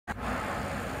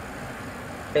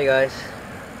Hey guys,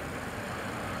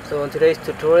 so in today's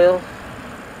tutorial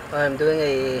I'm doing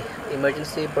a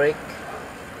emergency brake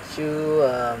shoe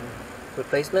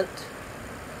replacement,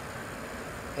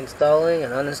 installing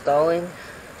and uninstalling.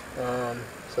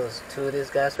 So it's two of these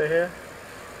guys right here.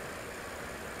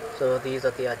 So these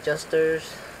are the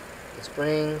adjusters, the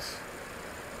springs,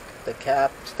 the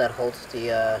caps that holds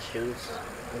the shoes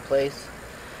in place.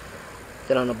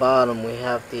 Then on the bottom we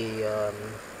have the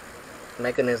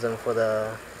mechanism for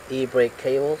the e-brake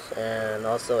cables and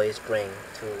also a spring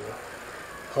to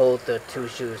hold the two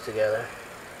shoes together.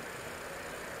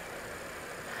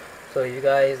 So you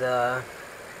guys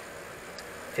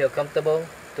feel comfortable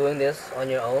doing this on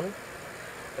your own?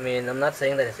 I mean, I'm not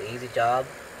saying that it's an easy job.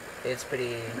 It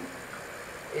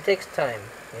takes time,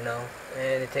 you know,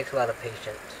 and it takes a lot of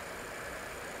patience.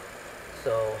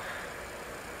 So,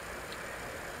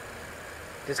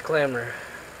 disclaimer,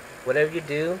 whatever you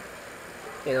do,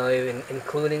 you know, even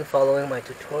including following my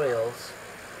tutorials,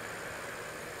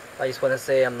 I just want to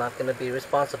say I'm not going to be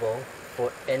responsible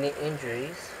for any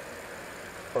injuries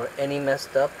or any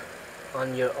messed up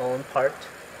on your own part.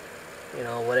 You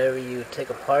know, whatever you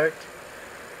take apart,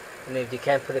 and if you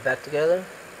can't put it back together,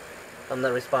 I'm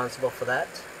not responsible for that.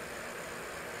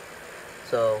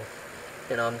 So,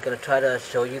 you know, I'm going to try to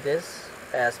show you this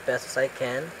as best as I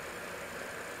can.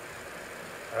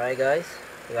 Alright guys,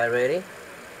 you guys ready?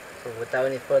 So without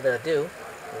any further ado,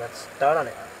 let's start on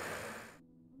it.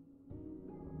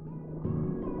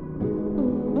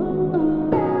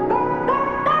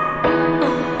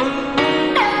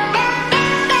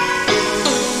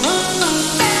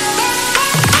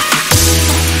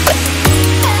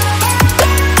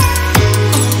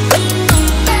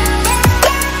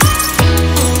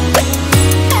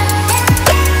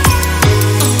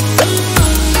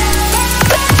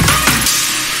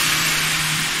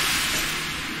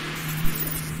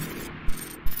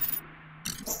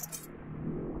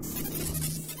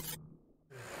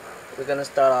 We're gonna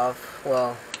start off,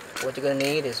 well, what you're gonna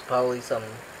need is probably some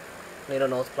needle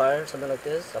nose pliers, something like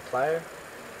this, a plier,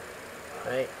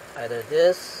 right? Either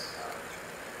this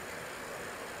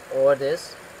or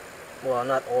this. Well,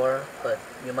 not or, but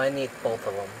you might need both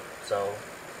of them. So,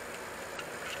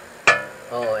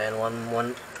 oh, and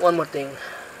one more thing.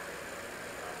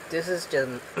 This is just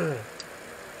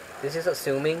this is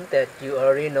assuming that you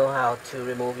already know how to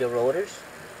remove your rotors,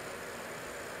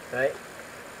 right?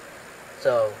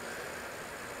 So,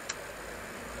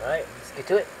 alright, let's get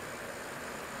to it.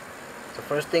 So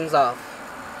first things off,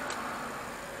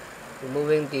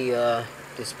 removing the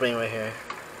spring right here.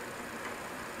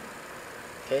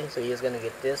 Okay, so you're just gonna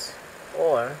get this,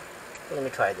 or let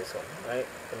me try this one. Right,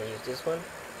 I'm gonna use this one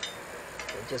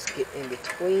and just get in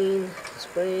between the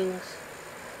springs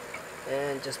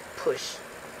and just push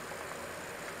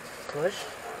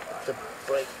the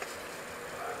brake.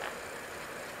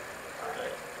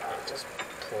 Alright, and just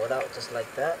pull it out just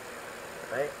like that.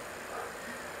 Right,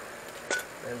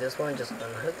 and this one, just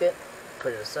unhook it,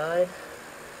 put it aside,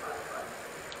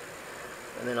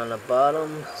 and then on the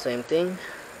bottom, same thing.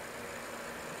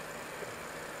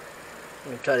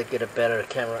 Let me try to get a better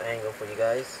camera angle for you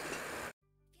guys.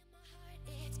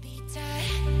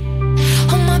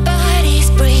 Oh, my body's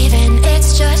breathing,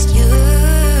 it's just you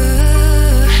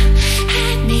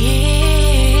and me.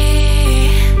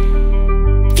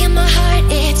 Feel my heart,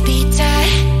 it's beat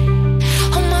tight.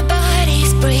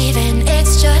 Breathing,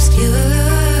 it's just you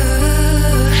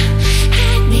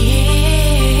and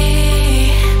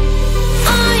me.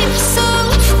 I'm so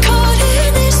caught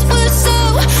in this, we're so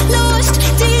lost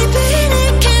deep in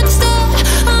it, can't stop.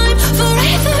 I'm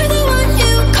forever the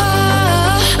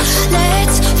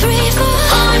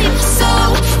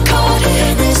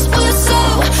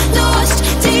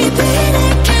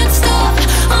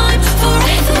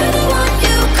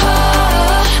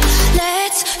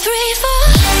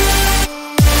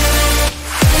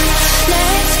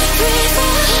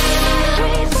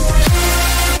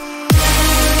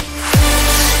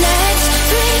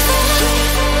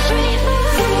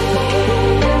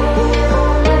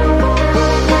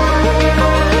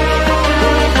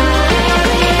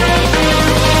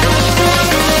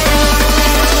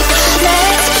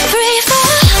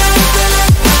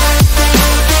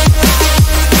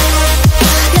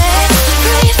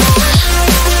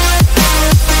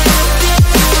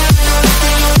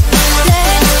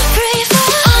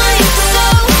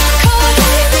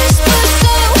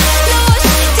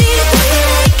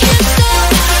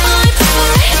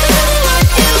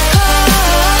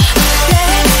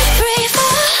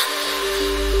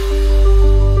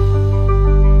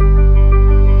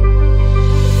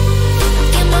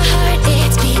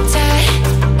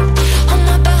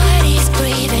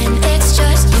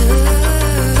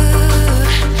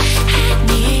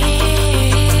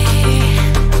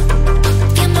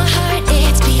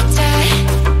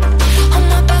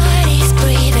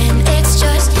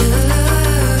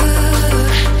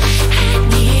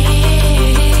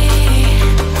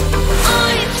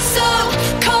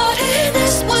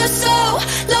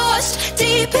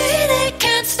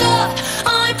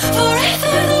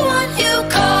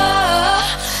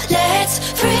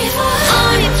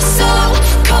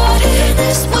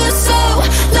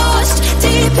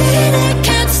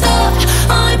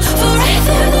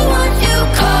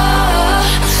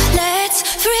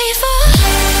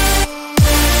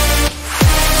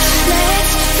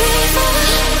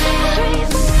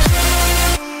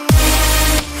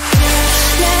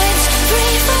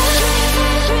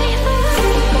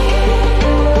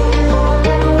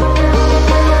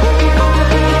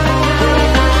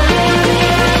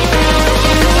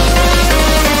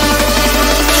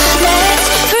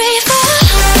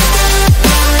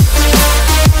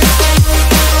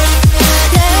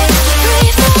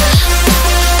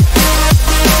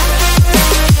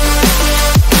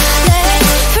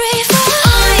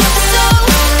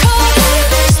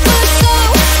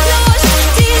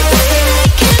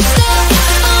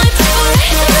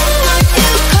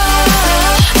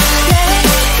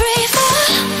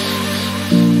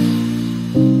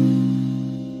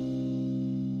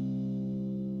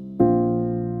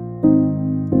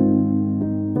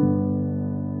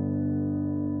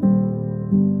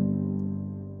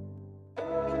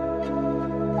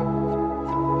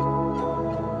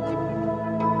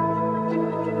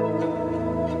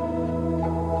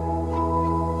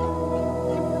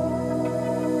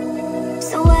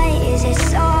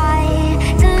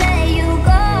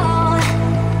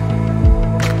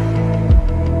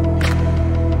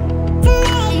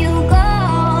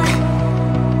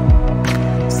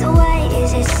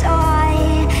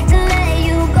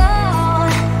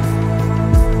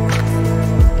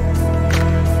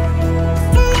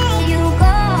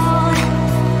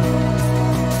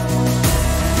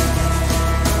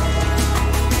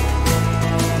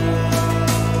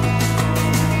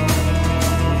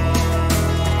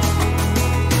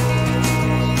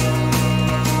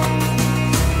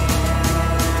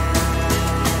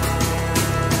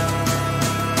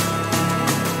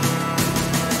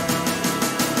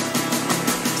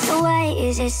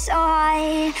is it so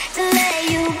hard to let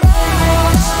you go?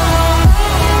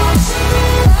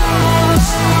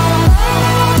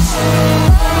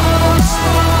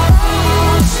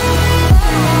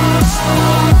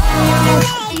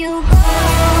 You go.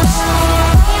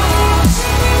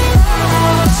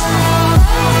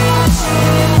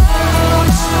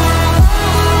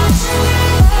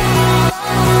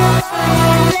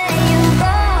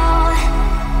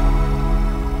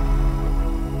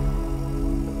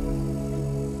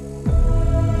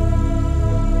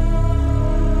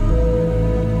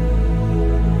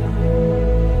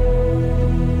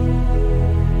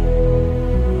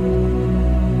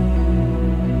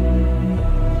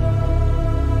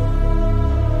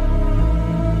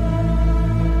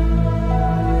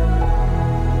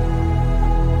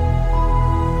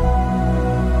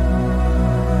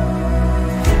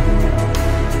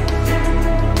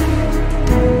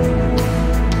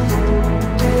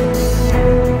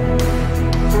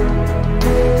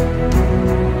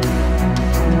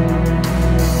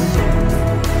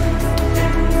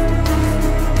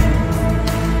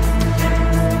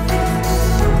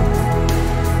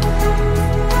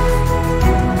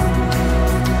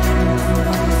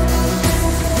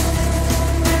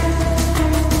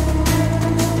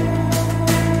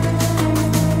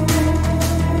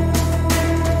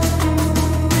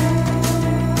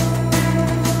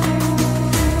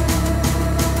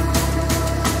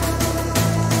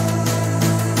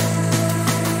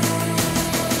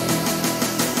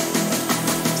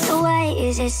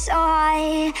 Is it so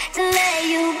hard to let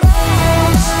you go?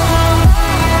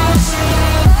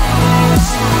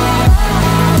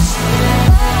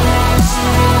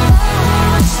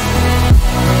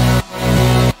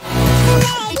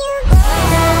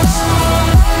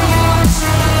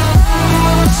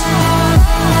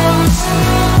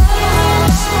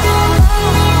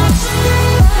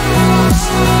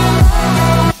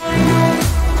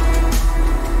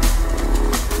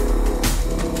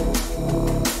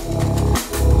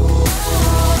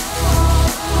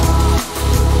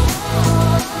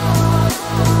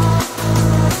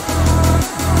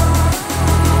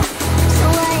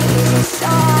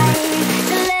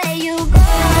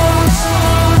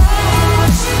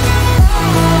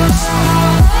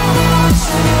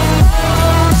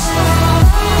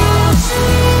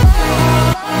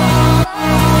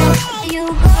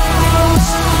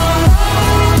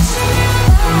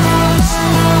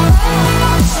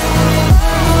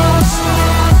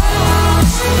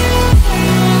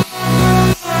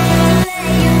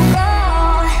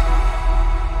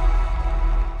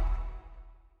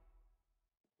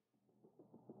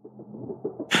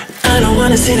 I don't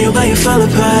wanna see you but you fall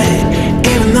apart.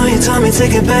 Even though you told me to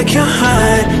get back your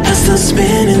heart, I still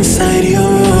spin inside your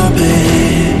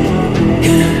orbit.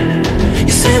 Yeah.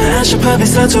 You say that I should probably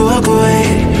start to walk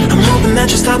away. I'm hoping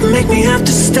that you stop and make me have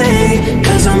to stay,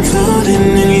 cause I'm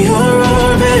floating in your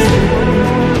orbit.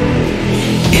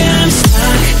 Yeah, I'm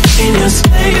stuck in your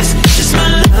space, just my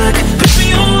luck. Push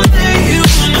me away, you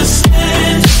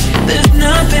understand. There's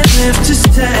nothing left to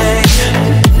say.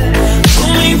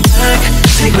 Pull me back,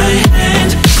 take my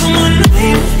hand, call my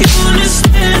name. You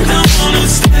understand, I wanna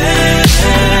stay.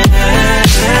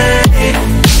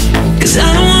 Cause I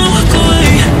don't wanna walk away.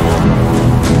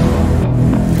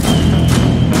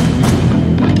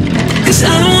 Cause I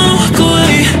don't wanna walk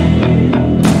away.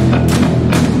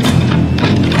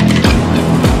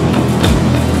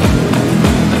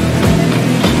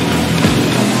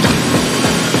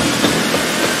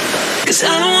 Cause I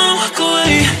don't wanna walk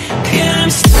away. Yeah, I'm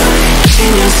stuck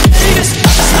in your space,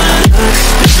 just my luck.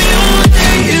 Push me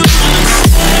away, you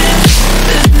understand.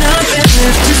 There's nothing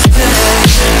left to say.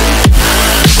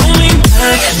 Pull me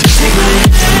back, take my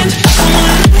hand, I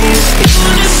wanna leave. You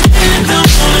understand, I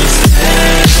wanna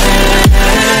stay.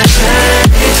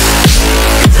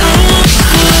 Cause I don't wanna walk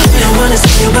away. I wanna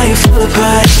see you but you fall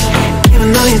apart. Even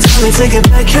though you told me to get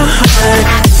back your heart,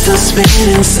 still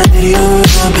spinning inside your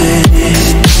orbit.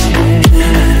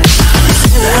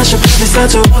 I should probably start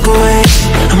to walk away.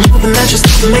 I'm hoping that you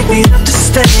stop and make me have to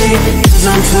stay, cause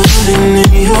I'm floating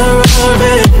in your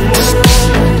orbit.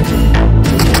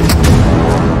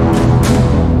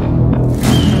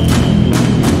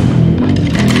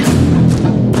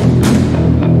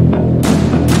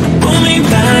 Pull me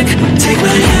back, take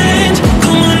my hand,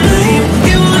 call my name.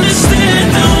 You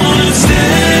understand, I wanna stay.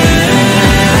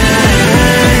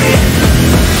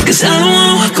 Cause I don't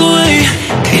wanna walk away.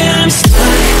 Yeah, I'm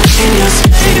stuck in your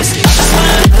space, just my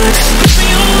luck. Push me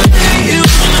away, you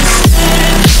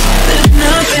understand. There's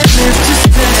nothing left to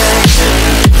say.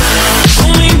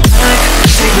 Pull me back,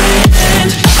 take my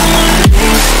hand, I wanna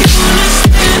leave. You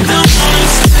understand, I wanna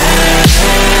stay.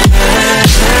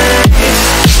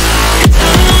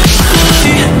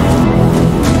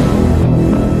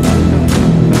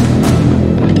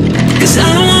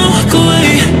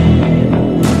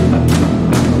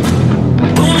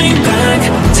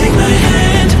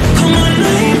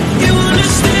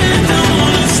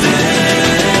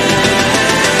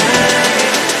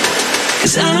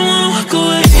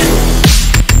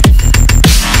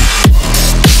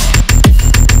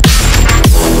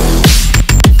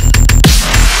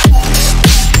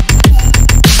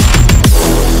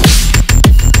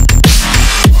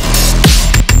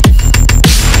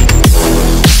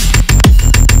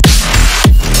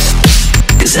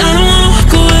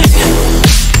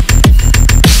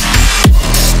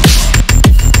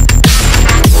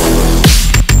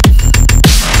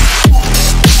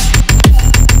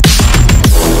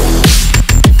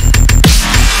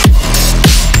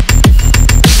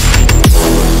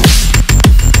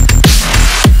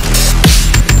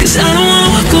 'cause I don't wanna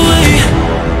walk away.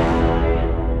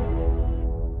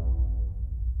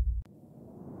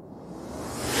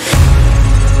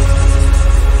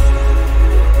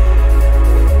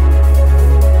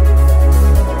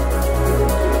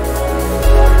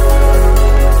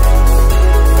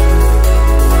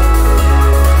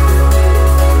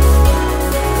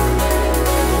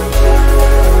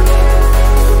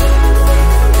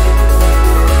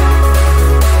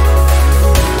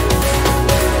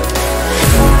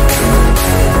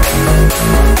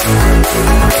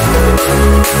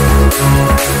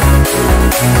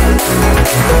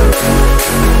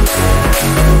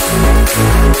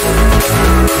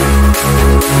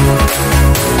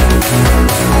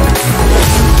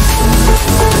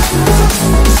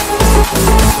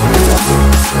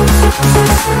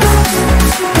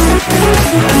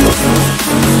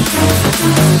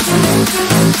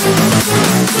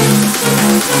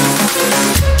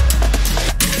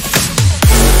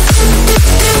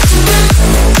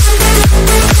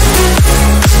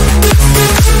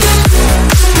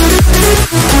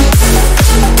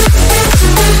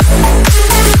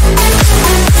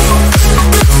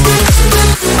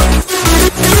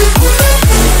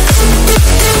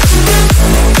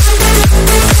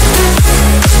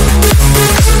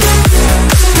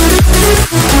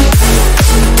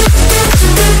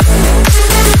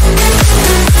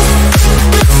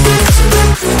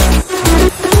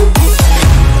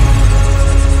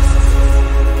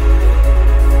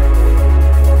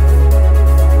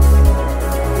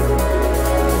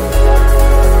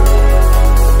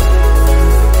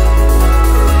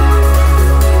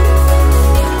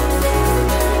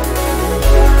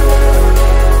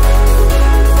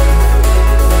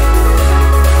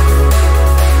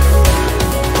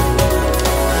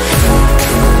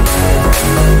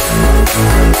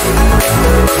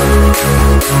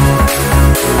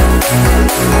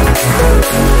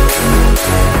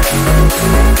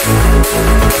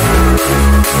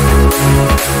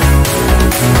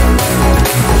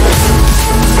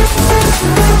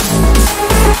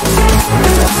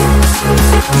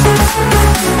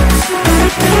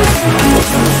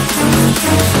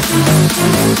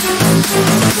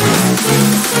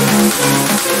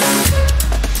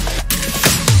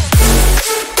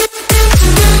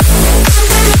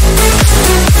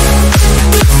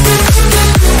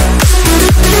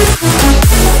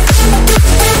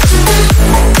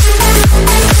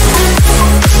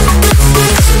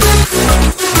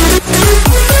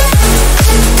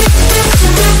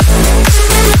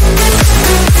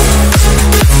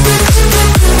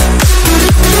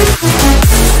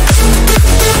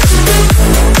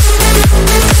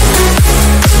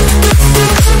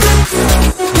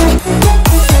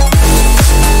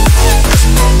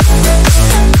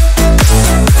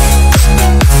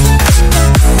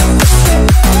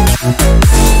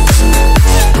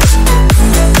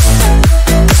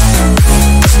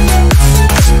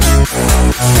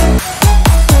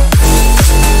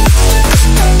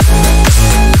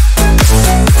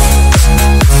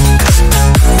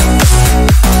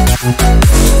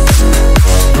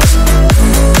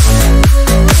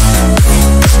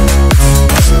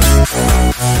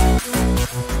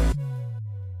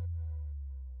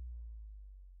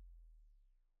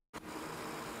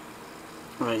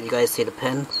 Alright, you guys see the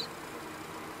pins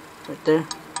right there?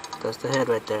 That's the head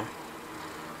right there.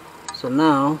 So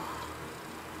now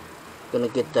I'm gonna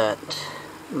get that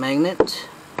magnet.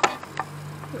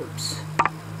 Oops.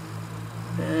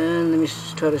 And let me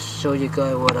try to show you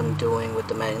guys what I'm doing with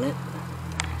the magnet.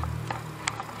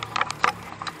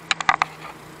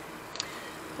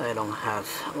 I don't have,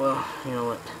 well, you know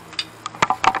what?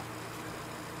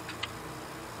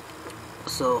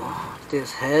 So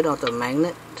this head of the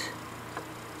magnet,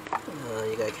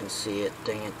 you guys can see it,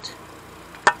 dang it.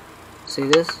 See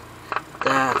this?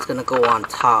 That's gonna go on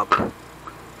top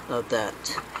of that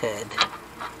head.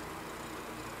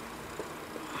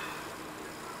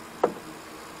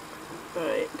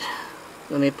 Alright,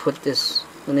 let me put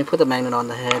the magnet on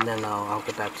the head, and I'll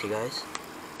get back to you guys.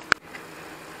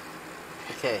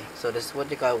 Okay, so this is what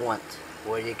you guys want,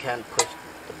 where you can push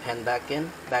the pen back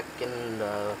in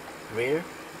the rear.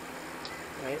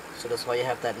 Right, so that's why you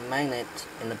have that magnet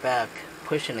in the back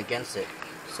pushing against it,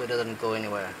 so it doesn't go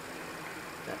anywhere.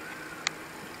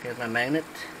 Here's my magnet.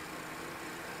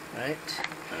 Right,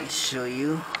 let me show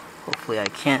you. Hopefully I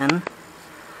can.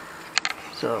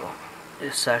 So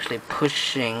it's actually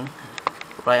pushing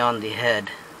right on the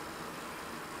head.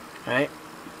 Right.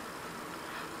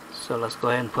 So let's go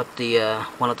ahead and put the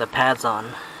one of the pads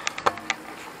on.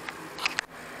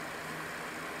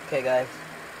 Okay, guys.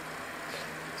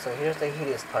 So here's the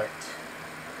easiest part.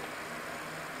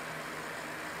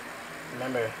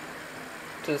 Remember,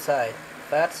 two side,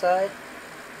 fat side,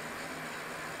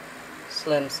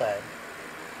 slim side.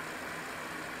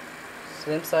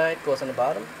 Slim side goes on the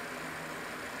bottom.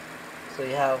 So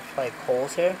you have like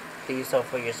holes here. These are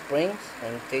for your springs,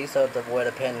 and these are where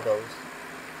the pen goes.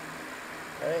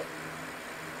 Alright.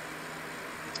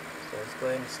 So let's go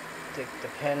ahead and stick the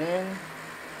pen in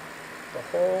the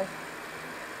hole.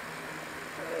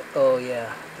 Oh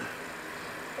yeah.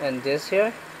 And this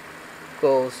here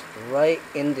goes right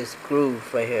in this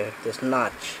groove right here, this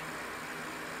notch.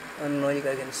 I don't know if you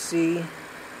guys can see.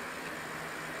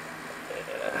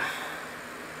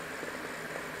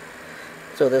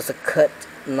 So there's a cut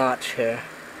notch here,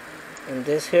 and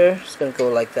this here is gonna go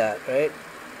like that, right?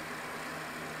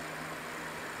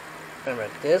 Remember,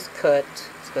 this cut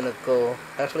is gonna go.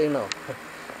 Actually, no.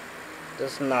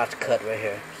 This notch cut right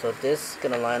here. So this is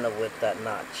gonna line up with that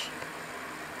notch.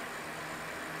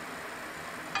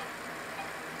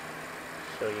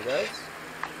 Show you guys.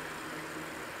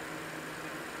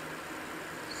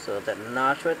 So that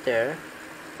notch right there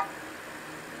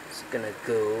is gonna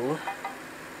go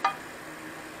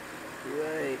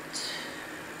right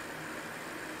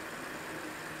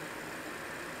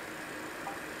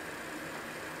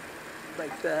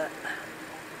like that.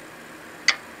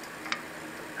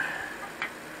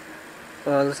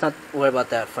 Well, let's not worry about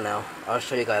that for now. I'll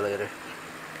show you guys later.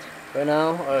 Right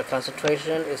now, our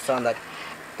concentration is on that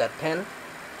pen.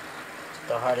 It's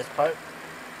the hardest part.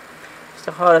 It's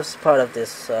the hardest part of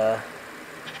this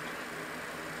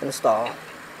install.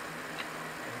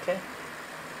 Okay.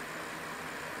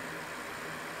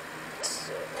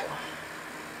 So,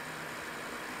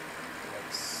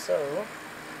 like so.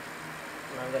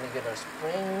 Now I'm gonna get our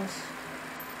springs.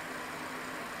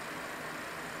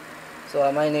 So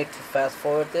I might need to fast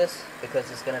forward this because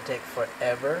it's gonna take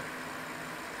forever.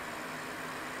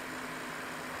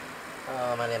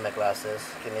 I need my glasses.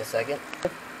 Give me a second.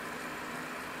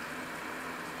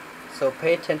 So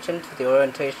pay attention to the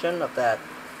orientation of that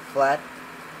flat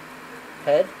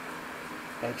head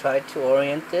and try to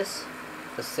orient this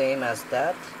the same as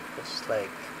that. It's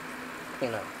like, you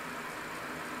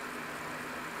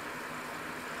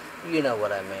know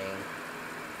what I mean.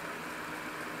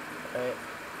 Right?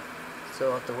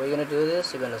 So the way you're gonna do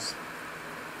this, you're gonna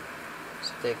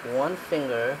stick one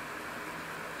finger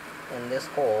in this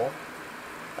hole.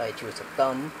 I choose a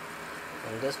thumb,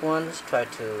 and this one is try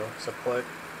to support.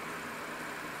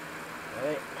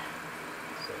 Alright,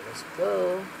 so let's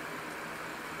go.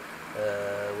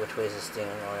 Which way is this thing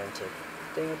oriented?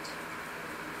 Dang it.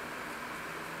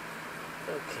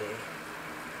 Okay.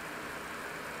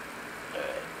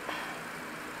 Alright.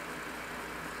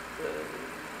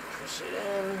 Push it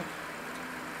in.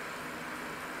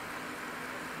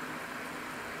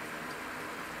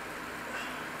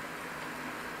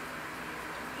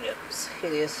 Yep,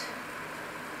 it is.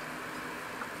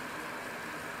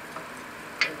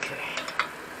 Okay.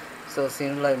 So it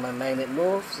seems like my magnet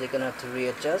moves, you're gonna have to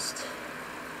readjust.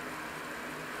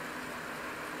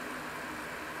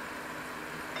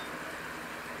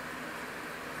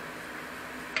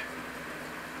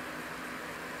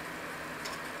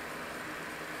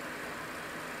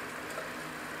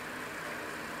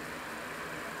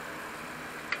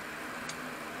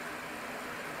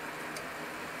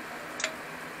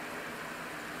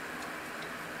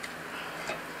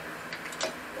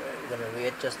 We're gonna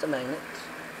readjust the magnet.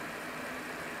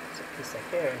 There's a piece of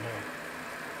hair in here.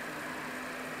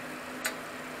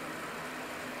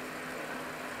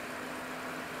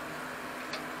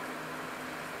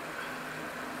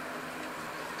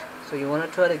 So you want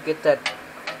to try to get that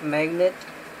magnet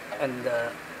and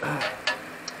the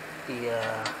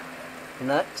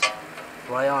nut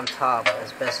right on top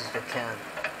as best as you can,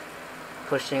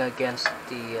 pushing against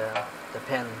the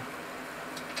pen.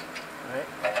 All right.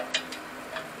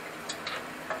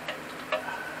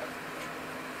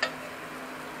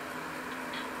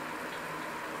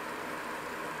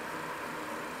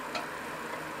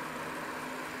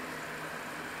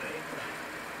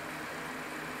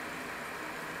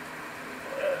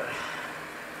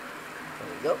 There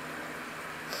we go.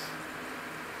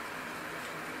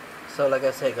 So like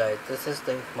I said, guys, this is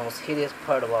the most hideous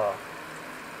part of all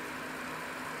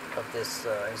of this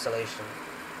installation.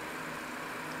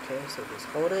 Okay, so just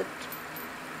hold it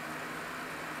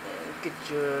and get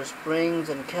your springs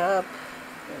and cap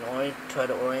and try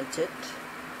to orient it.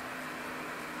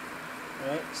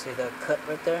 Alright, see that cut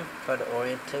right there? Try to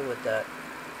orient it with that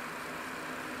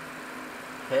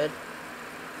head.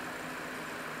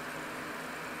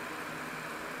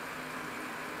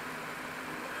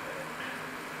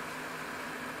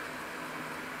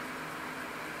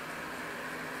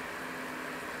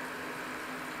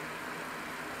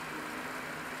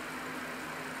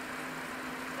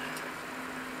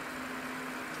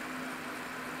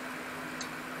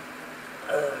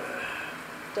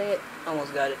 Dang it,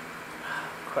 almost got it.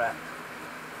 Crap.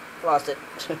 Lost it.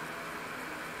 That's where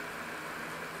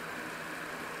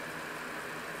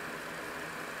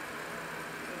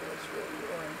you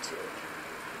wanted.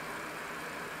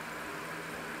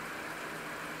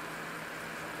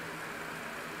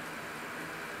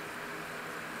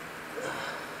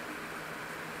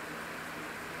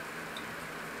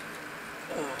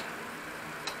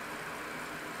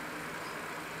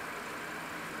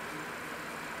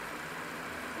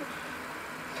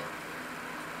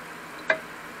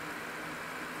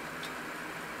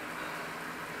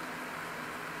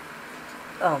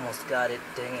 Almost got it,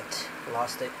 dang it.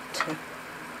 Lost it.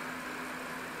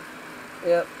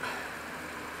 Yep.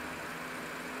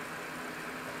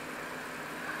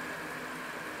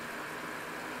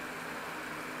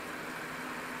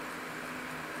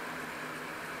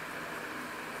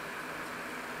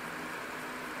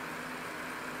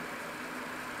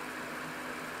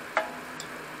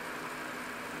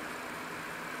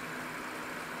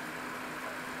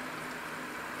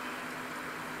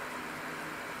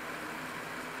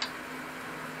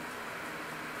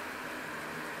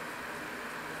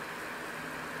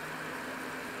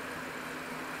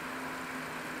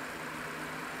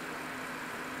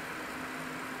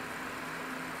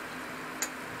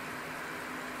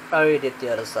 I already did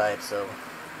the other side, so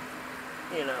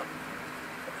you know.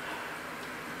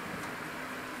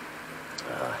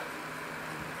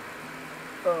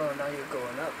 Oh, now you're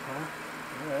going up, huh?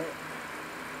 Alright.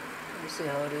 Let me see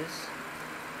how it is.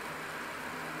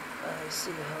 I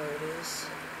see how it is.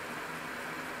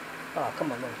 Oh,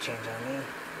 come on, don't change on me.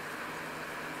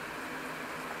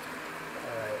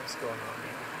 Alright, what's going on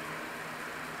here?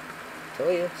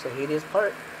 Told you, so heat is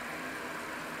part.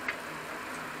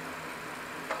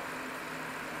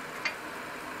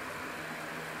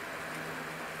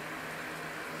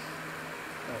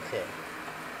 Okay.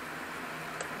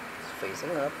 It's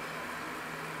facing up.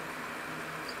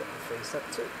 It's gonna face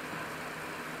up too.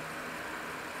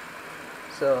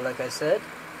 So, like I said,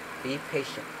 be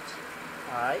patient.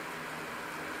 Alright?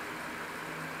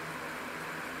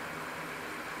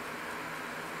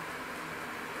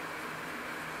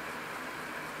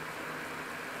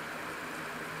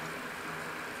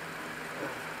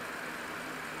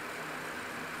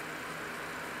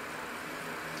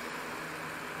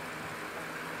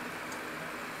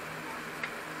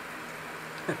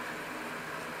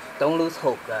 Don't lose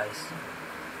hope, guys.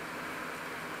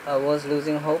 I was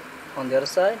losing hope on the other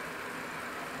side,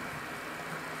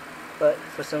 but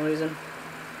for some reason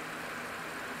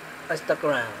I stuck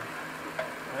around.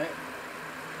 Alright?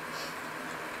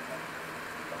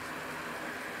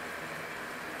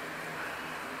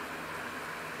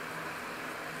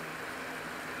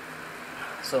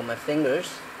 So my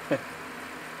fingers it's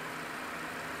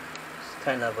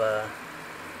kind of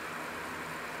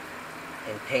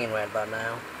in pain right about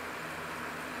now.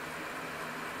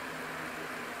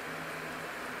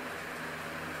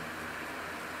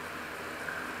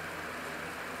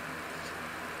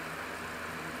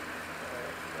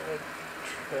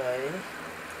 Try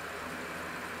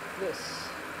this.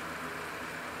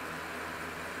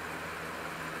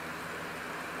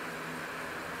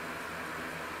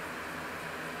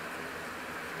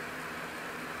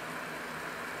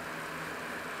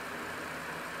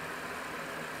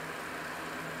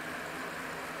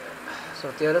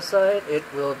 So the other side, it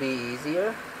will be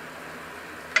easier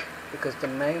because the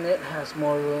magnet has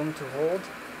more room to hold.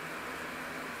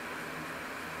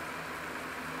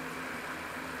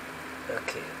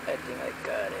 Okay, I think I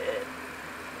got it.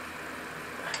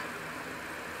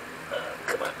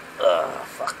 Come on. Oh,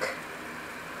 fuck.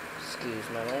 Excuse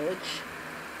my language.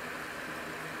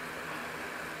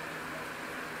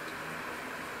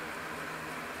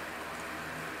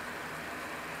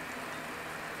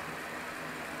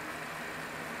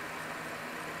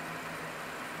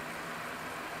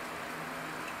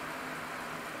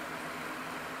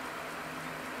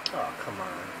 Oh, come on.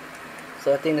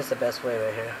 So I think that's the best way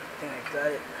right here. I think I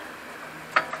got it.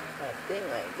 I think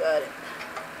I got it.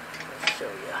 I'll show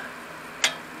ya.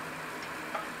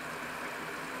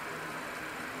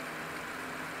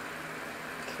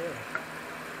 Okay.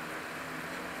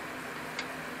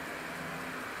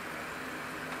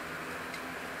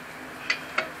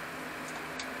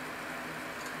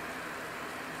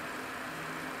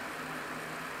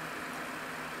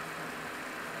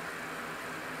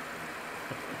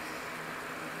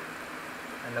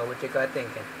 I know what you guy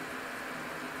thinking.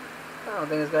 I don't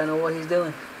think this guy know what he's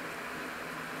doing.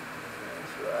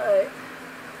 That's right.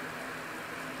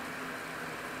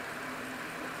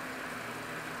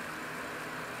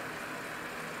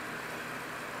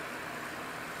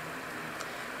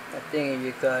 I think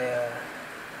you guy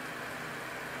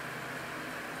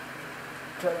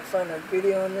try to find a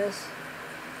video on this.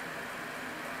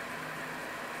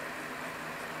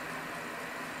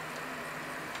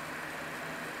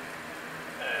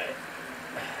 Alright.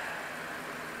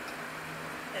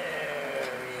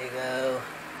 There you go.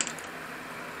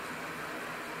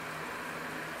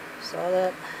 Saw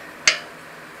that?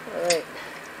 Alright.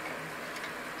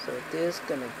 So this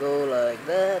gonna go like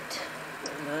that.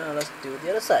 And now let's do the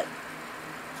other side.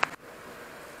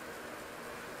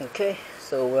 Okay,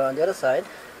 so we're on the other side.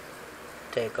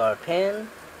 Take our pin,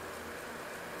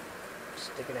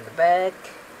 stick it in the back.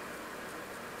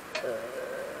 I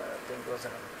think it goes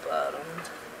on the bottom.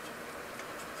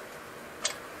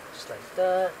 Just like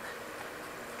that.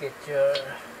 Get your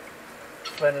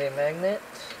friendly magnet.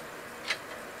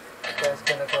 That's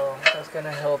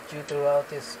gonna help you throughout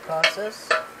this process.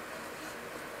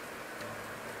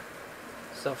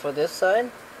 So for this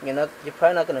side, you're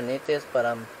probably not gonna need this, but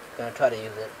I'm gonna try to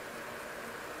use it.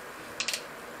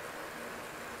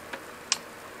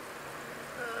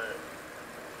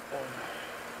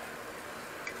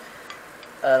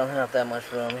 I don't have that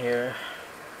much room here.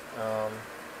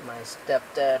 My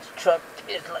stepdad's truck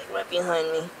is like right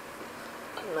behind me,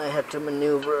 and I have to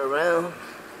maneuver around.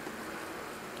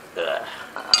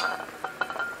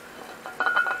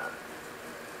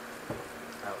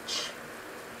 Ouch.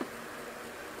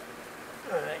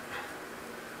 Alright.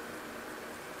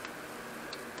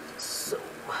 So,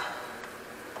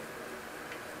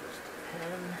 there's the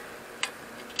pen.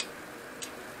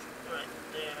 Right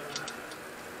there.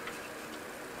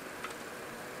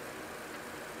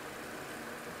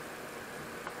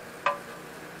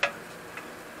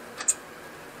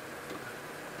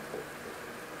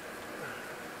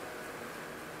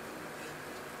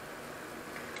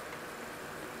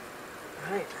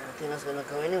 Alright, I don't think that's gonna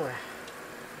go anywhere.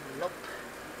 Nope.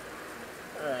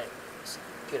 Alright, let's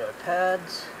get our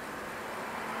pads.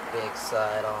 Big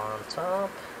side on top.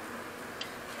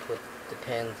 Put the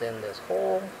pins in this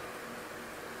hole.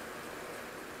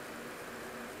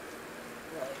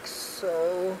 Like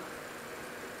so.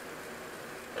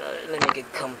 Alright, let me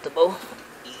get comfortable.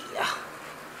 Yeah.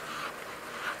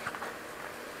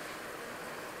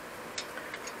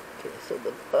 Okay, so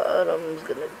the bottom's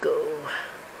gonna go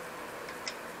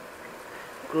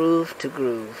groove to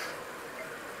groove,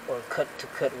 or cut to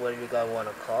cut, whatever you guys want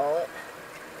to call it.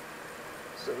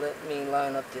 So let me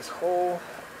line up this hole.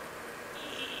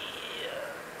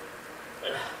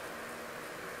 Yeah.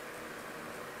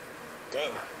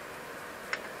 Damn.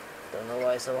 Don't know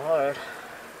why it's so hard.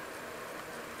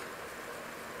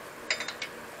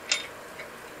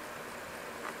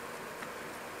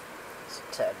 It's a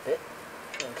tad bit.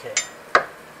 Okay.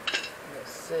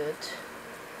 That's it.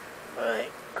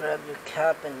 Alright, grab your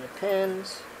cap and your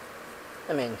pins.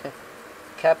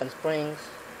 Cap and springs.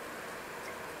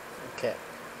 Okay.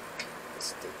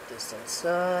 Stick this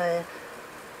inside.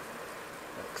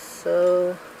 Like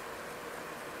so.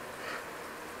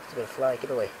 It's gonna fly, get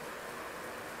away.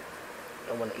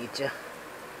 Don't wanna eat ya.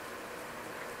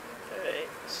 Alright,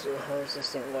 so how is this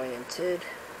thing oriented?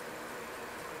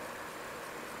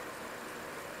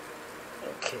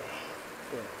 Okay.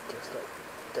 Yeah, just like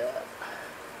that.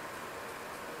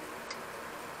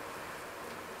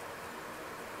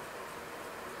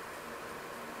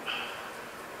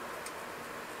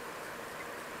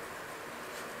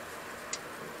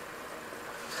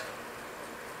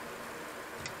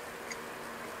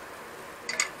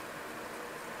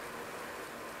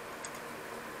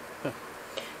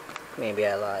 Maybe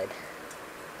I lied.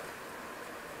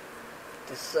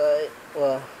 This side,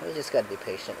 well, you just gotta be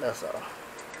patient, that's all.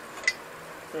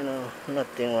 You know,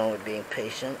 nothing wrong with being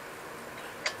patient.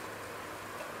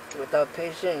 Without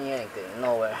patience, you ain't getting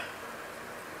nowhere.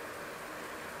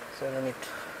 So let me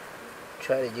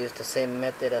try to use the same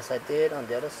method as I did on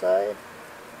the other side.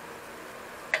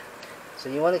 So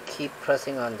you want to keep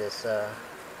pressing on this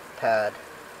pad.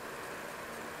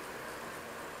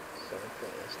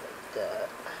 Something is like that.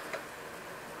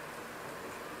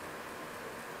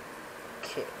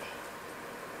 Okay.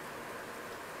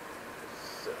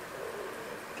 So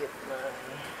get my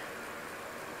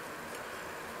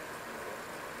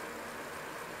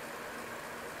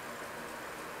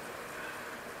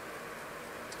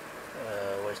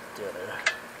where's the other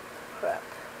crap?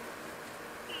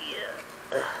 Yeah.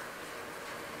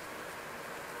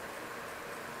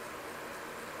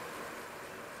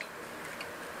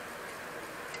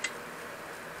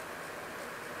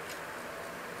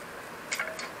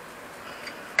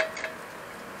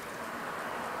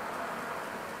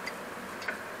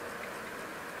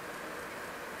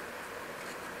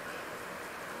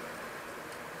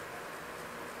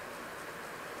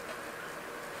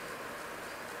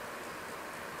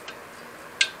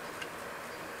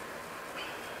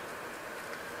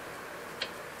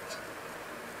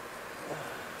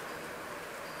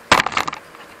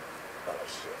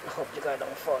 Hope you guys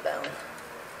don't fall down.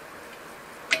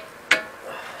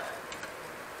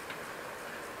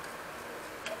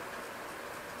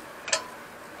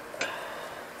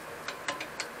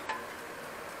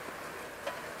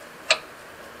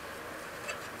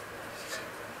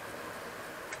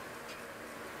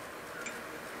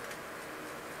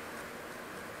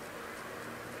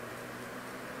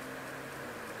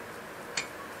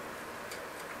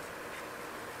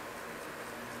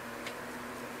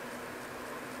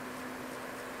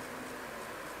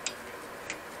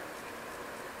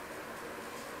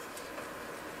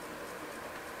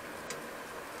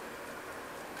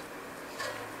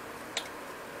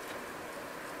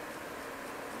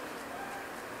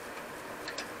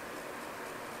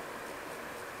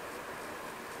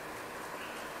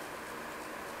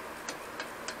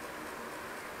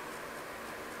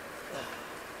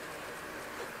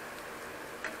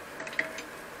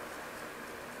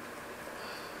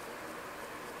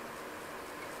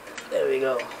 There we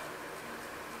go.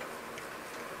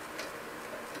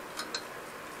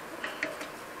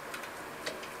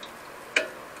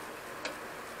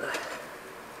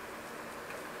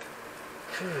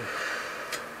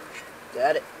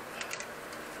 Got it.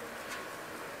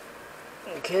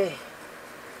 Okay.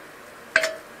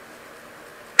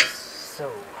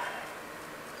 So,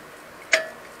 put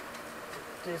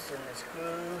this in this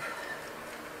groove.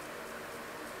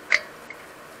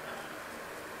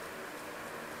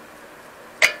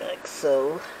 Like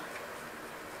so.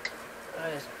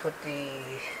 I just put the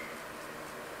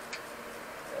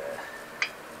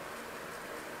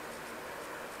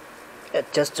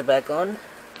adjuster back on,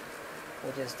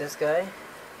 which is this guy.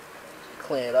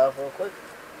 Clean it off real quick.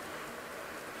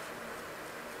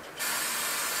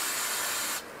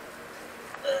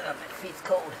 My feet's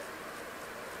cold.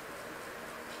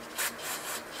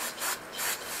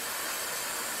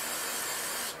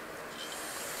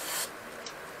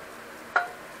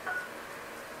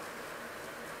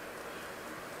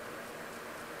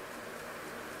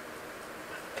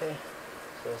 Okay,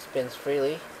 so it spins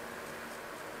freely.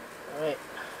 Alright.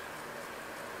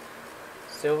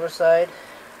 Silver side,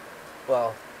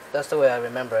 well, that's the way I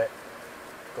remember it.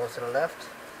 Goes to the left.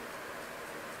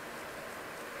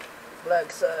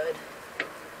 Black side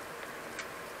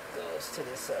goes to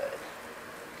this side.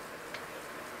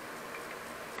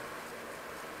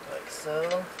 Like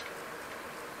so.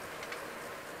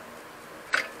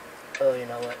 Oh, you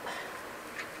know what?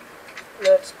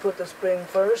 Let's put the spring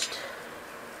first.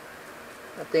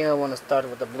 I think I want to start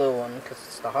with the blue one because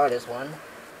it's the hardest one.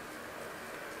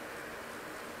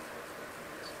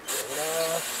 Split it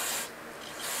off.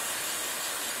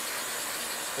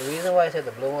 The reason why I said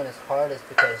the blue one is hard is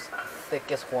because it's the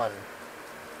thickest one.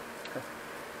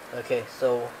 Okay,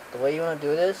 so the way you want to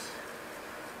do this,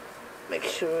 make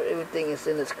sure everything is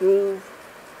in its groove.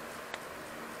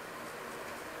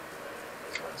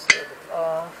 This one's a little bit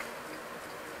off.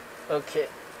 Okay.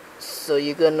 So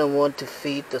you're gonna want to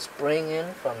feed the spring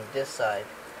in from this side,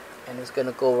 and it's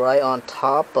gonna go right on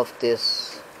top of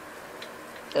this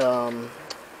the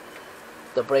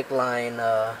brake line,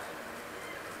 what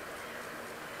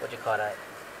do you call that,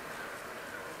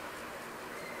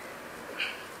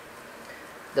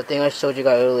 the thing I showed you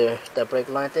guys earlier, the brake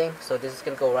line thing. So this is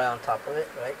gonna go right on top of it,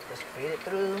 right? Just feed it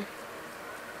through,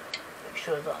 make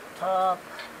sure it's on top,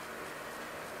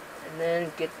 and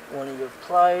then get one of your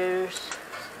pliers.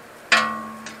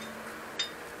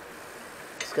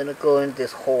 It's gonna go in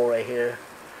this hole right here.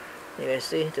 You guys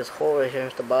see this hole right here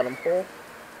is the bottom hole.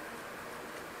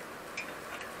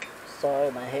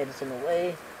 Sorry, my head is in the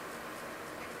way.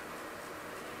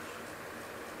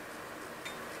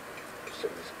 So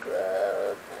just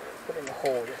grab, put in the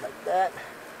hole just like that.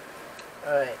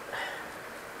 Alright.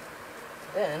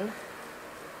 Then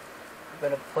I'm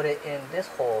gonna put it in this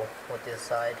hole with this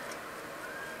side.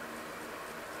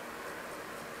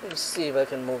 Let me see if I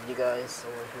can move you guys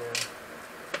over here.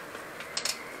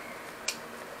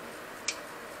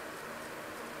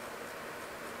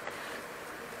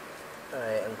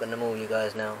 Alright, I'm gonna move you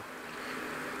guys now.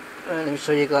 Alright, let me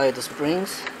show you guys the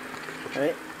springs.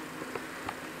 Alright.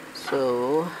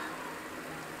 So,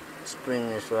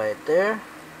 spring is right there.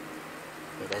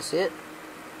 You guys see it?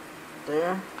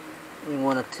 There. We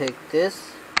want to take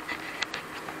this.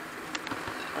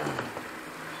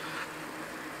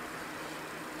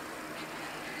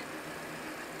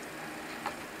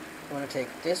 We want to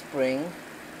take this spring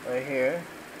right here.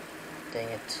 Dang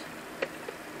it.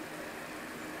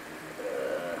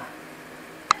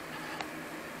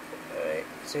 Alright,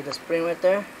 see the spring right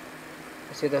there?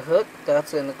 You see the hook?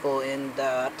 That's gonna go in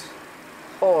that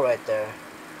hole right there.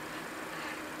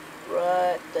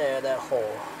 Right there, that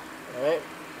hole. Alright?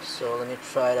 So let me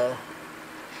try to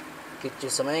get you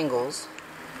some angles.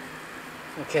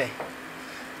 Okay,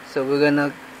 so we're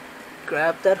gonna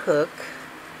grab that hook.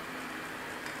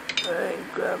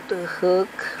 Alright, grab the hook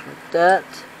like that.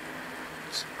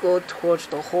 Let's go towards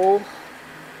the hole.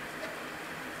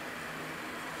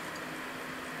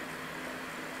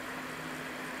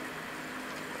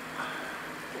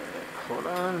 Hold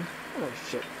on. Oh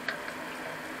shit.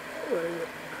 Where is it?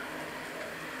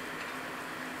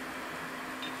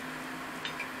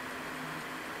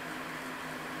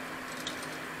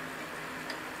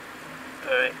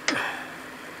 Alright.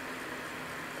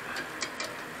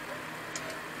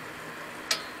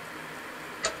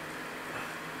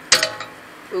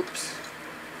 Oops.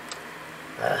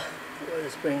 Where the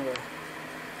spring go?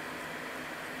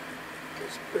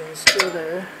 The spring's still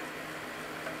there.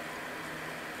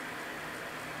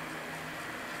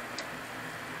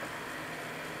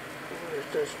 Where's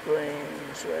the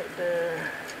springs? Right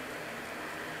there.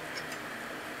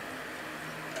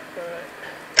 Alright.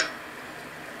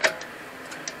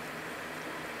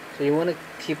 So you want to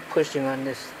keep pushing on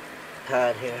this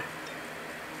pad here.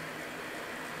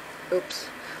 Oops.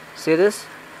 See this?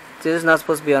 This is not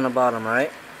supposed to be on the bottom,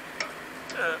 right?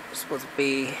 It's supposed to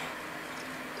be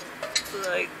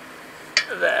like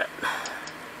that.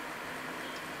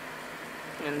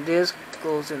 And this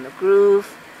goes in the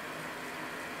groove.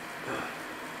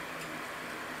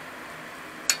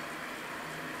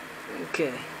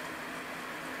 Okay.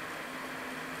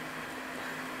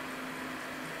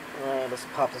 Alright, let's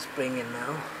pop the spring in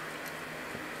now.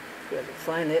 We have to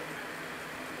find it.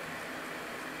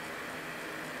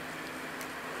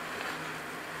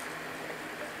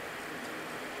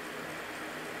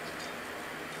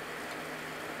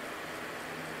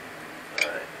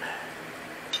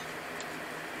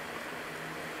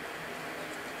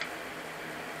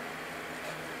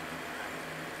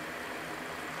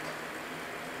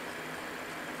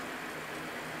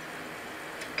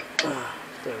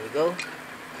 There we go.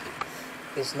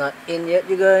 It's not in yet,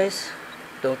 you guys.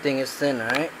 Don't think it's thin,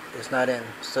 alright? It's not in.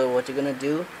 So what you're gonna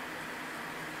do,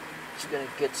 you're gonna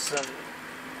get some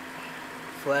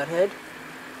flathead.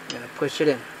 You're gonna push it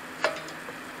in.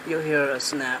 You'll hear a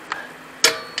snap.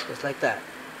 Just like that.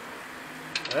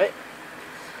 Alright?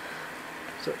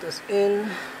 So this in.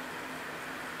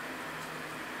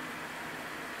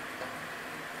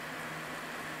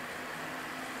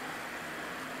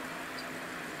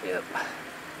 Yep.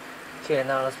 Okay,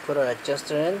 now let's put our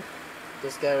adjuster in.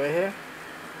 This guy right here.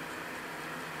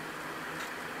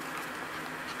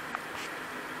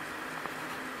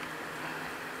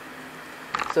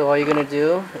 So all you're gonna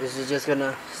do is you're just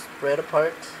gonna spread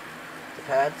apart the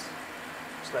pads,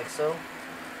 just like so.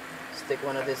 Stick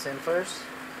one of this in first.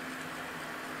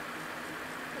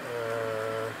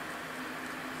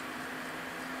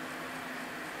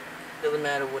 Doesn't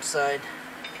matter which side.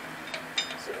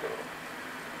 So.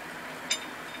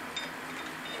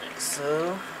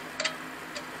 So,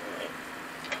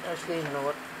 actually, you know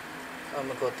what? I'm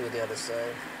gonna go through the other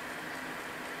side.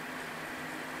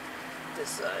 This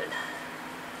side.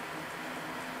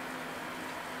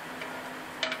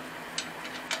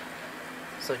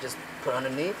 So just put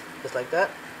underneath, just like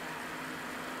that.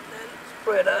 And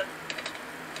spread out.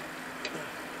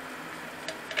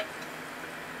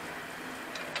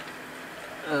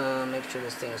 Make sure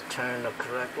this thing is turned the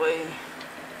correct way.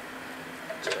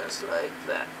 Just like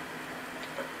that.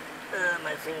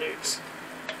 My fingers.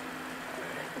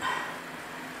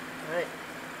 Alright.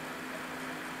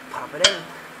 Pop it in.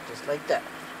 Just like that.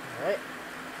 Alright.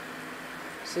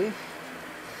 See?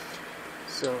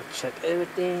 So check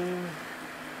everything.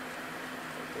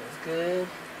 Everything's good.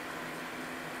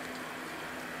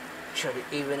 Try to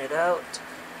even it out.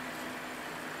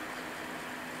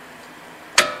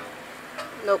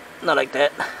 Nope, not like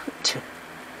that.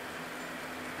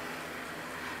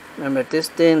 Remember, this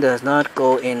thing does not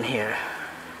go in here.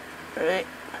 Right?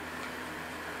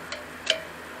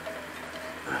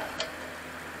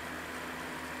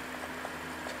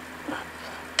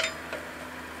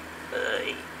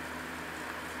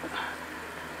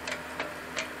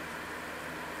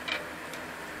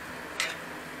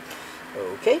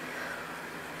 Okay.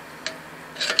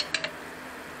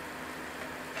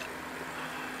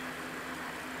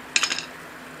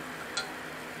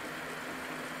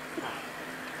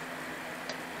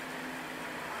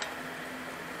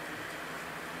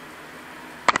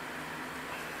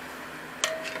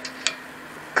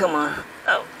 Come on,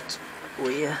 out, will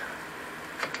ya?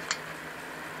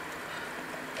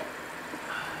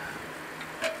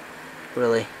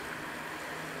 Really?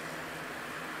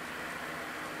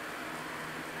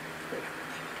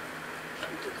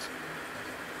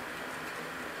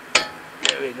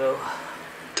 There There we go.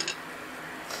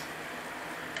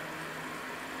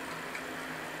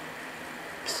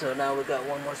 So now we got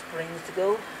one more springs to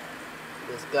go.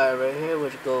 This guy right here,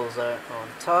 which goes on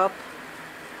top.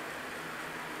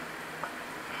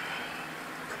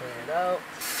 Clean it out.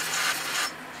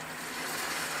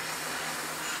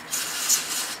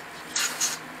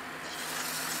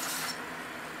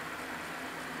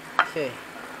 Okay.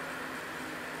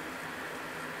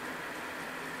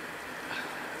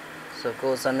 So it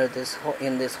goes under this hole,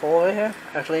 in this hole right here.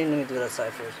 Actually, let me do that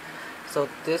side first. So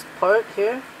this part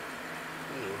here,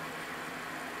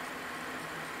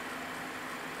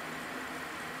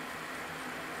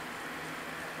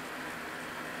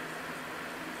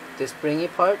 this springy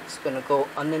part is gonna go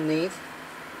underneath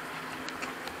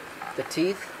the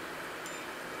teeth,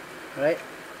 right?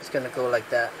 It's gonna go like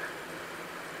that,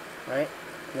 right?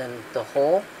 Then the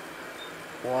hole,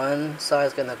 one side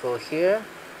is gonna go here,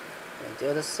 and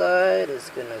the other side is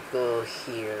gonna go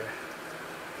here.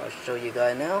 I'll show you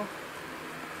guys now.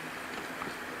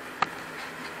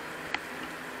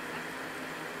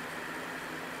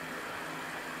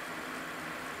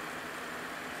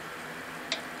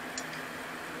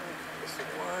 This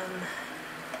one,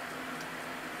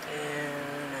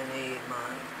 and I need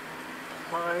my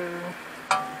plier.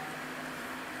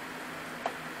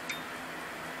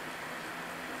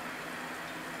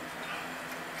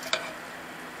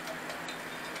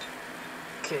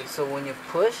 Okay, so when you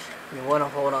push, you want to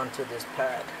hold on to this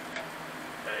pad.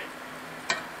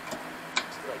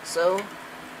 Just like so.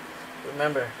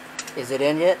 Remember, is it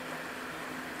in yet?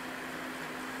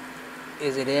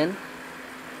 Is it in?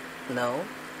 No.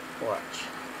 Watch.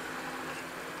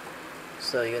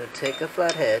 So you're going to take a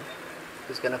flat head,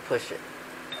 just going to push it.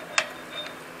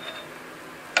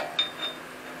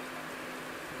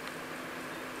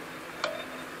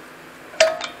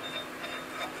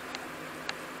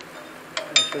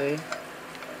 Actually,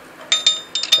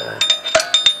 alright.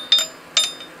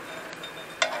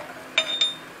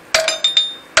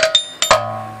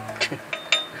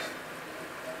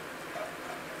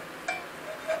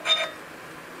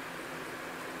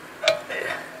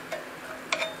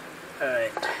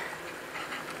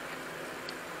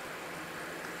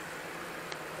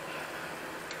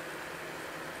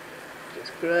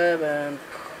 Just grab and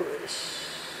push.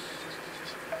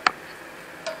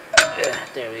 Yeah,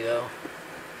 there we go.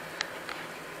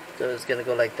 So it's gonna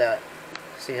go like that.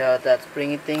 See how that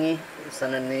springy thingy is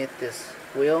underneath this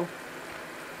wheel?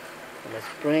 And the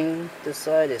spring this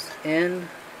side is in.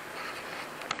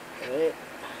 Alright,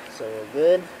 so we're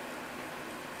good.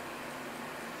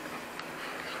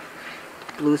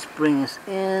 Blue spring is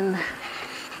in.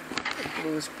 The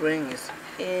blue spring is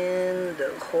in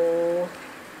the hole.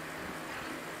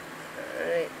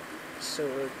 Alright, so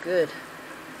we're good.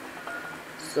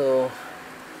 So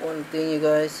one thing, you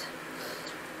guys,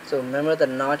 so remember the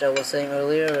notch I was saying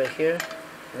earlier right here?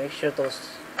 Make sure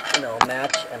those,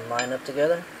 match and line up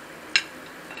together.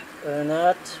 Other than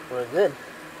that, we're good.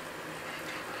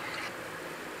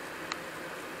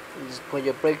 You just put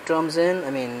your brake drums in,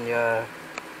 your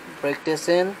brake disc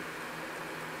in.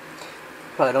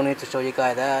 Probably don't need to show you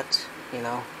guys that,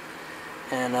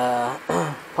 And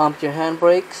pump your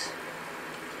handbrakes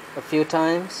a few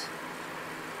times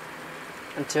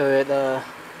until it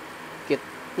get,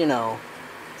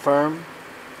 firm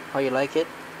how you like it.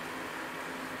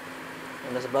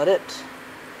 And that's about it.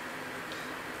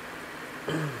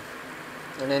 And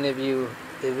then if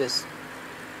it's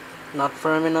not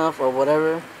firm enough or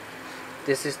whatever,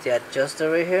 this is the adjuster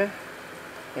right here.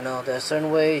 There's a certain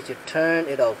way you turn,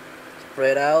 it'll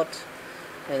spread out,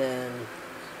 and then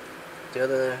the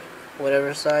other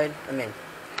whichever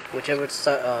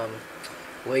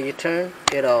way you turn,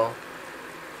 it'll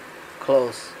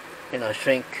close,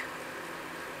 shrink,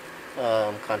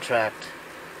 contract,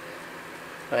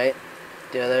 right?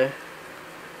 The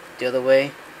other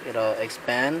way, it'll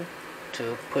expand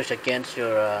to push against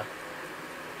your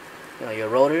your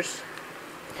rotors.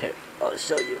 Here, I'll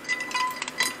show you.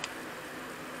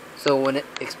 So when it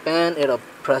expands, it'll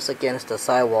press against the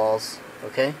sidewalls,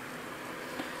 okay?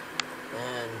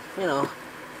 And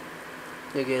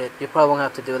you get it. You probably won't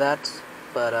have to do that,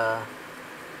 but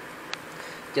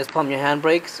just pump your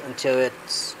handbrakes until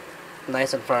it's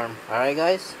nice and firm. Alright,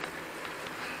 guys?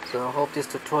 So I hope this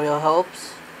tutorial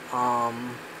helps.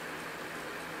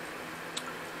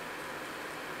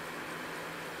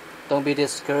 Don't be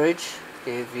discouraged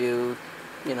if you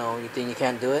think you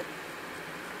can't do it.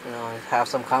 Have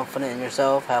some confidence in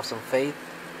yourself, have some faith.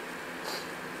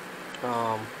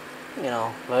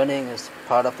 Learning is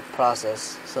part of the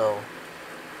process. So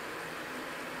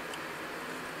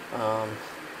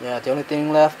yeah, the only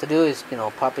thing left to do is, you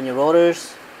know, pop in your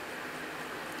rotors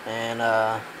and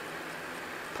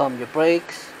pump your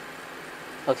brakes.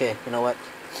 Okay, you know what?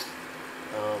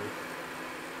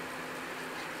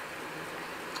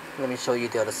 Let me show you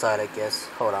the other side, I guess.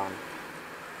 Hold on.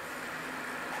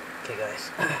 Okay, guys.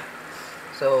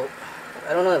 So,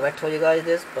 I don't know if I told you guys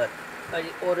this, but I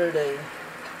ordered a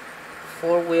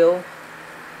 4-wheel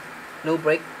new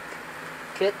brake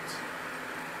kit.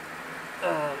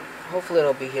 Hopefully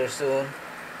it'll be here soon.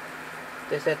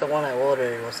 They said the one I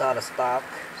ordered was out of stock,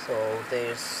 so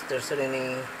they're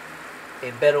sending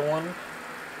a better one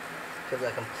because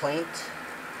I complained.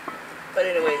 But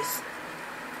anyways,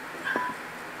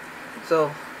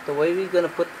 so the way we're gonna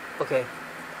put, okay,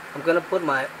 I'm gonna put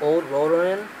my old rotor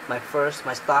in, my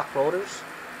stock rotors.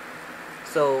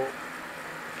 So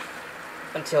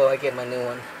until I get my new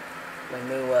one, my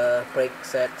new brake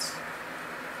sets.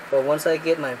 But once I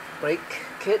get my brake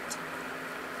kit,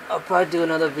 I'll probably do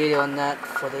another video on that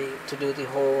to do the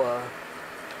whole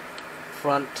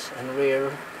front and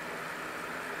rear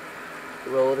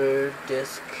rotor,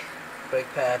 disc, brake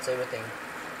pads, everything.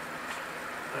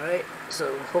 Alright,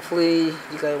 so hopefully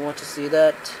you guys want to see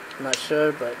that. I'm not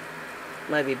sure, but it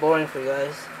might be boring for you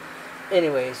guys.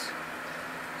 Anyways,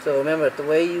 so remember, the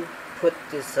way you put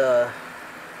this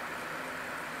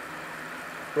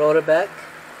rotor back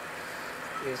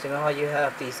is, you know how you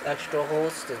have these extra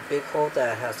holes, this big hole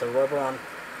that has a rubber on,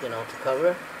 you know, to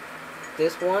cover.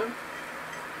 This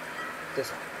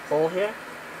hole here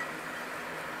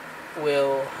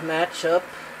will match up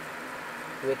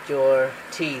with your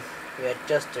teeth, your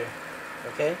adjuster,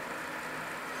 okay?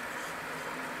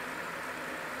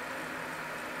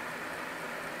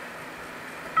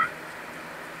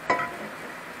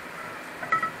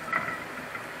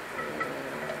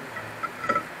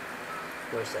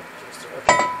 Where's that adjuster?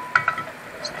 Okay,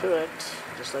 that's correct,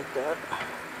 just like that.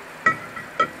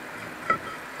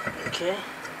 Okay.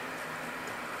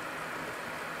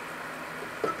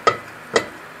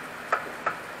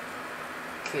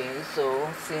 Okay, so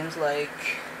seems like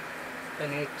I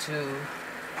need to.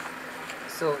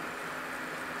 So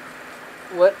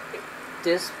what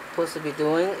this supposed to be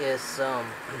doing is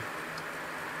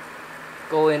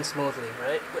go in smoothly,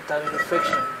 right, without any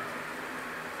friction.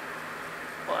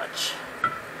 Watch.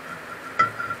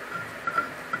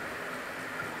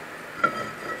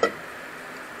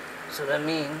 So that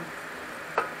means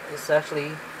it's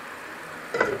actually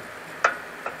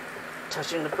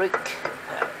touching the brake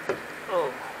pad.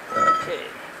 Oh, okay.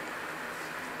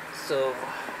 So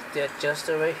the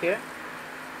adjuster right here.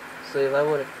 So if I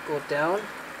were to go down,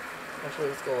 actually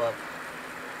let's go up.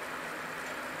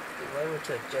 If I were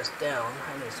to adjust down,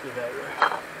 I need a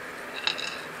screwdriver.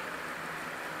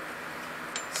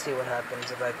 Let's see what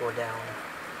happens if I go down.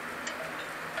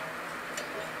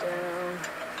 Down.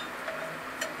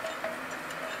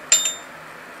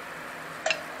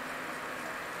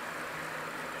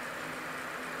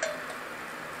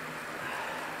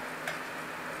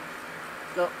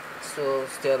 No, so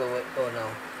it's the other way. Oh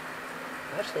no.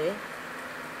 Actually,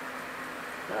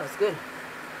 no, it's good.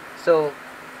 So,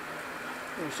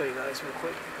 let me show you guys real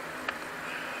quick.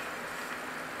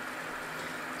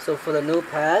 So for the new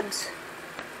pads,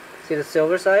 see the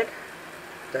silver side?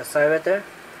 That side right there?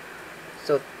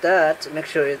 So that, make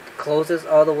sure it closes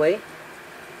all the way.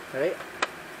 Right?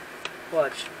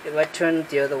 Watch, if I turn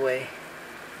the other way,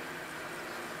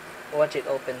 watch, it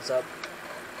opens up.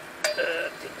 I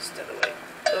think it's the other way.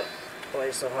 Oh, why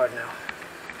it's so hard now?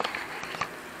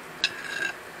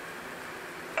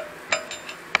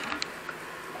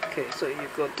 Okay, so you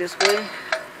go this way.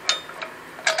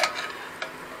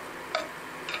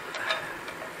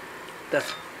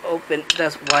 That's open.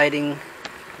 That's widening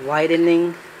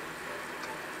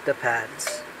the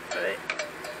pads. Right.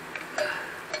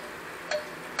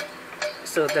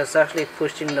 So that's actually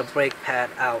pushing the brake pad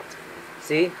out.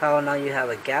 See how now you have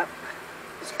a gap?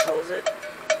 Just close it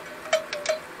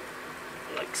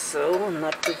like so,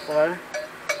 not too far.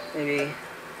 Maybe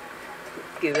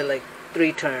give it like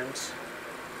 3 turns.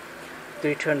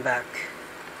 3 turn back.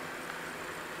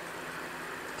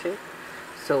 Okay.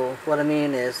 So what I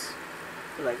mean is,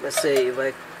 like, let's say if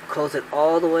I close it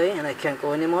all the way and I can't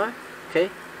go anymore. Okay.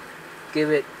 Give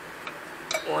it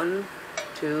 1,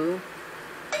 2,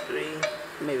 3,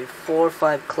 maybe 4 or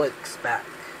 5 clicks back.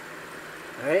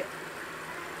 All right.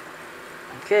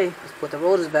 Okay, let's put the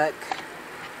rotors back,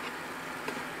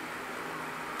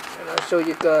 and I'll show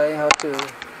you guys how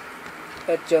to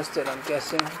adjust it. I'm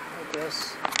guessing, I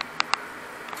guess.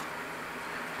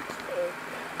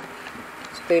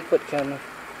 Stay put, camera.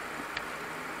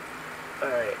 All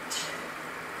right.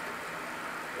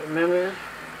 Remember,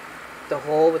 the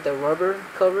hole with the rubber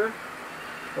cover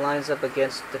lines up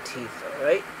against the teeth,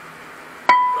 alright?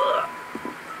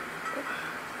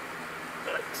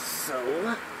 Like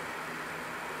so.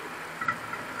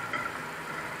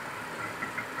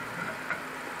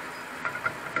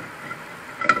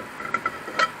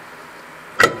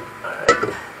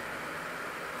 Alright.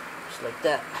 Just like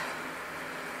that.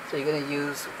 So you're going to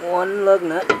use one lug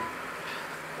nut.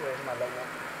 Where's my lug nut?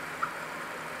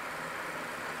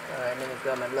 Alright, let me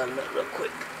grab my lug nut real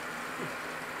quick.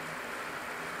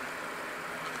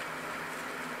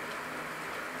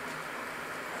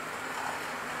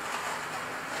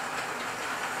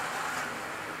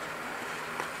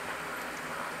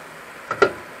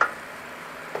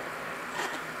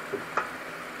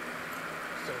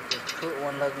 So just put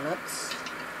one lug nuts.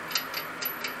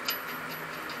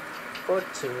 Or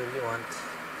two if you want.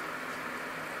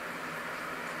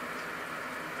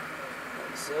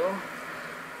 Like so.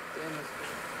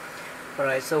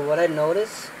 Alright, so what I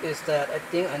noticed is that I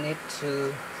think I need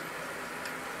to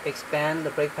expand the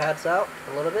brake pads out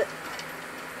a little bit.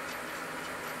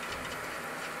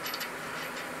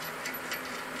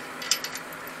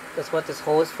 That's what this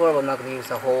hole is for, but I'm not going to use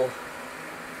the hole.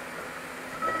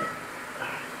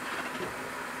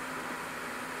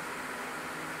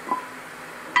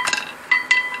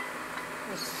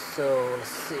 So let's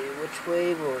see which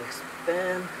way will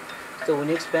expand. So when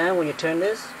you expand, when you turn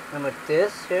this, remember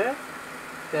this here,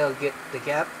 that'll get the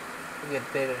gap will get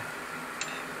bigger.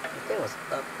 I think it was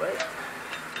up, right?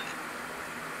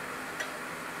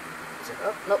 Is it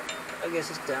up? Nope. I guess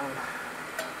it's down.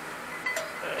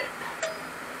 Alright.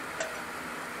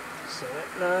 So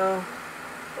right now,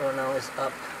 oh no, it's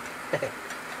up.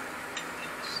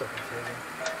 So confusing.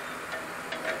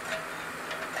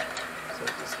 So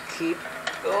just keep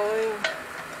going.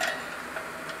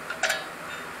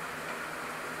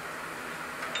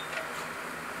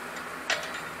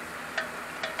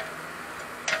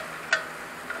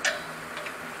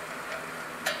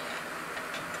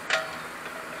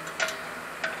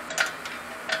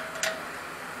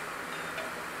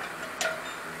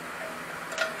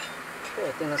 Okay,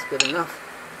 I think that's good enough.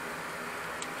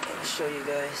 I'll show you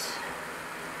guys.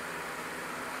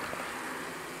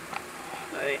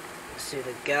 Alright, see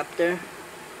the gap there?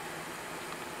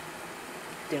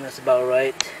 I think that's about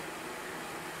right.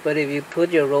 But if you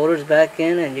put your rotors back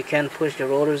in and you can't push your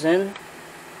rotors in,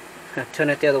 turn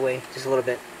it the other way just a little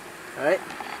bit. Alright?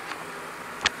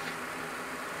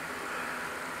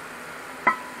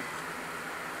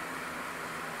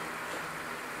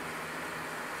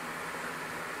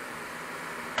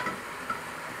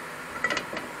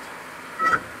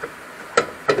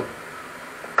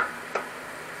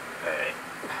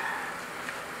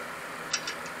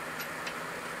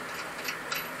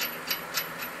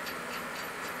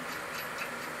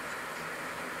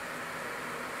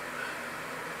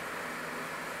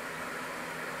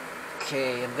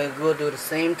 Okay, I'm gonna go do the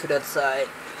same to that side.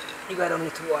 You guys don't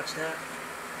need to watch that.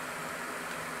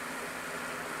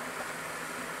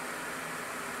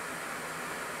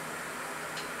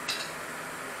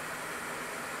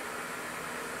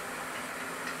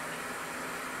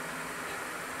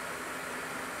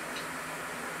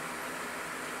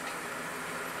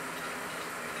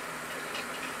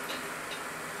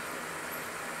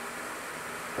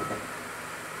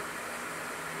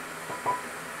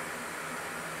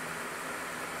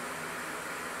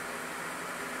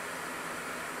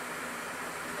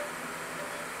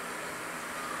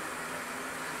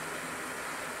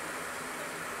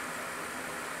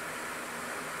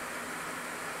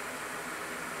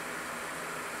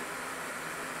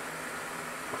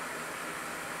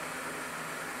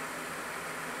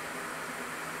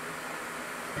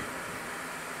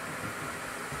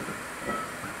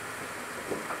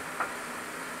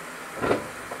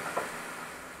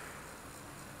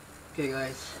 Okay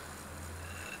guys,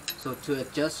 so to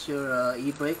adjust your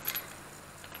e-brake,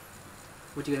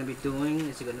 what you're going to be doing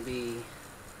is you're going to be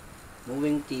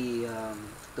moving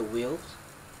the wheels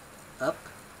up.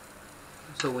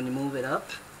 So when you move it up,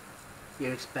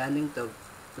 you're expanding the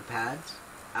pads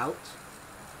out.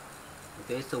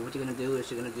 Okay, so what you're going to do is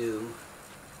you're going to do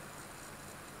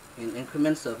in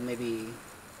increments of maybe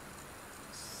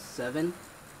 7.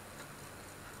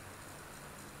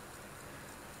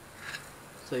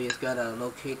 So you just gotta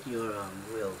locate your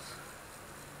wheels.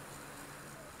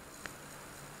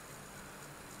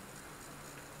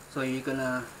 So you're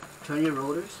gonna turn your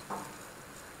rotors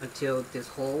until this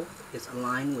hole is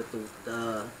aligned with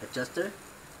the adjuster,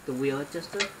 the wheel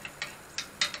adjuster.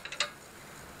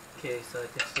 Okay, so I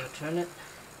can still turn it.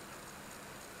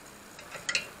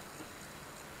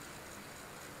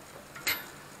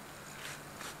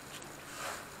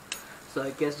 So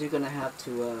I guess you're gonna have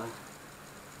to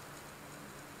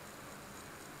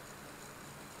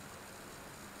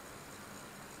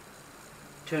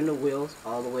turn the wheels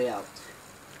all the way out.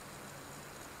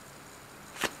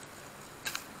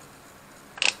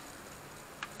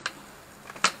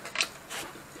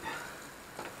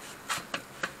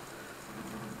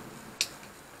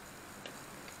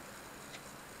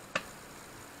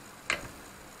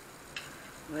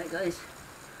 Alright guys,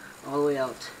 all the way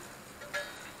out.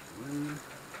 1,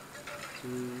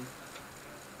 2,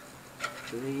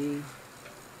 3.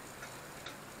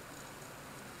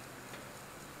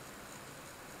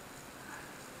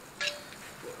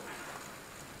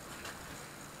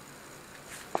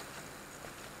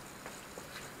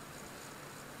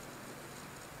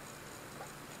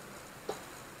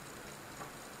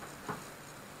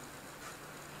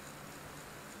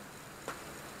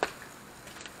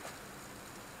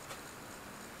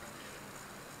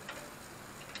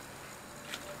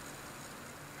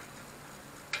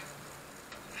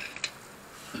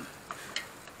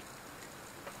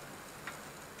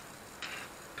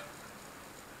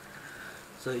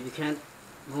 So you can't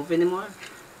move anymore?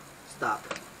 Stop.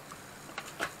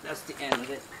 That's the end of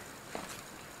it.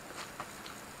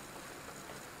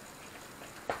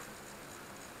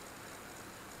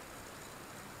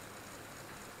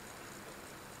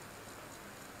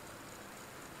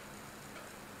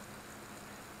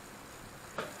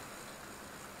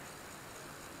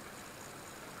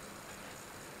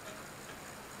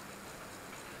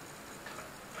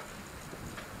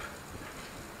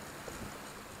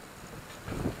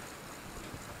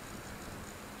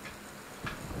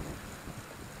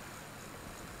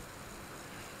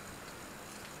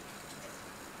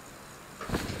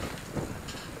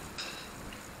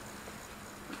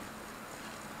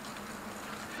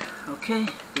 Okay, I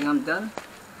think I'm done.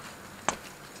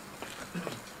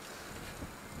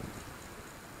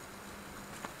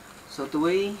 So the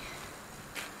way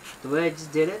I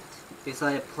just did it is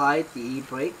I applied the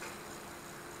e-brake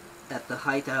at the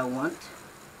height that I want.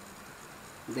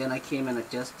 Then I came and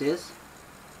adjust this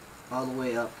all the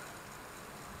way up.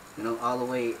 You know, all the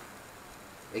way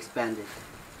expanded.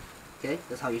 Okay,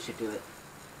 that's how you should do it.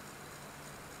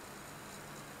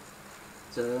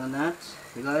 So other than that,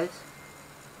 you guys,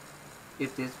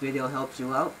 if this video helps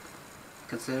you out,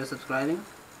 consider subscribing.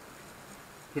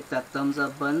 Hit that thumbs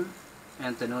up button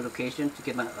and the notification to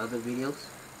get my other videos,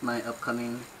 my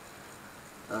upcoming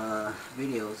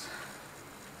videos.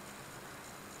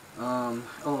 Oh,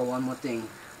 one more thing.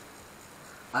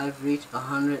 I've reached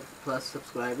 100 plus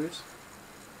subscribers.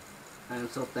 I am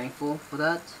so thankful for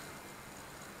that.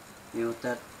 You know,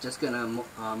 that's just gonna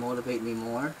motivate me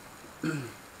more.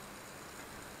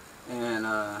 And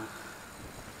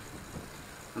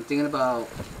I'm thinking about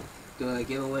doing a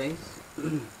giveaways,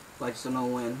 but I just don't know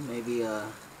when. Maybe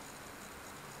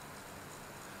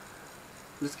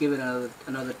let's give it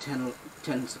another 10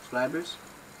 subscribers,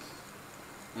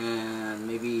 and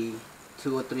maybe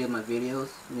 2 or 3 of my videos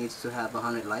needs to have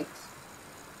 100 likes,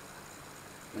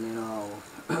 and then I'll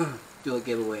do a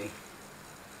giveaway.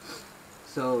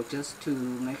 So just to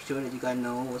make sure that you guys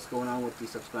know what's going on with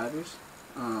these subscribers,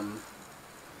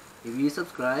 if you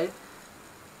subscribe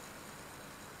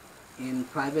in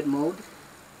private mode,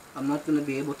 I'm not going to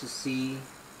be able to see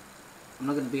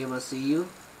you,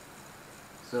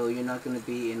 so you're not going to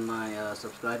be in my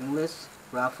subscribing list,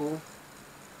 raffle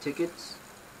tickets.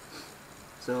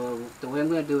 So the way I'm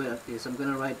going to do it is I'm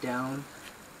going to write down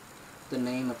the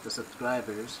name of the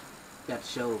subscribers that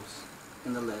shows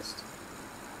in the list.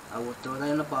 I will throw that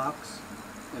in a box,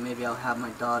 and maybe I'll have my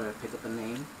daughter pick up a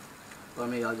name, or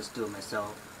maybe I'll just do it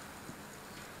myself.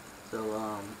 So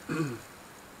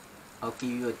I'll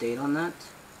give you a date on that,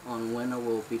 on when I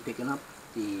will be picking up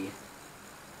the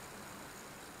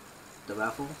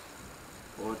raffle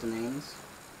or the names.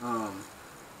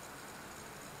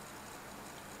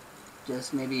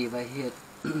 Just maybe if I hit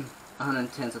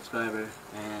 110 subscribers,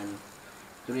 and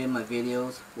 3 of my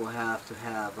videos will have to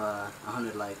have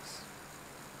 100 likes.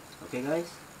 Okay guys?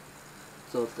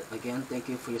 So again, thank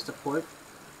you for your support,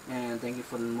 and thank you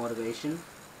for the motivation.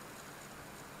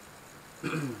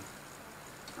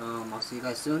 I'll see you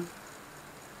guys soon.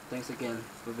 Thanks again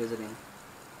for visiting.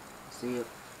 See you.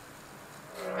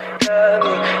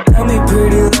 Tell me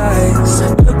pretty lies,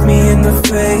 look me in the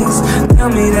face. Tell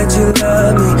me that you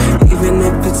love me, even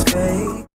if it's fake.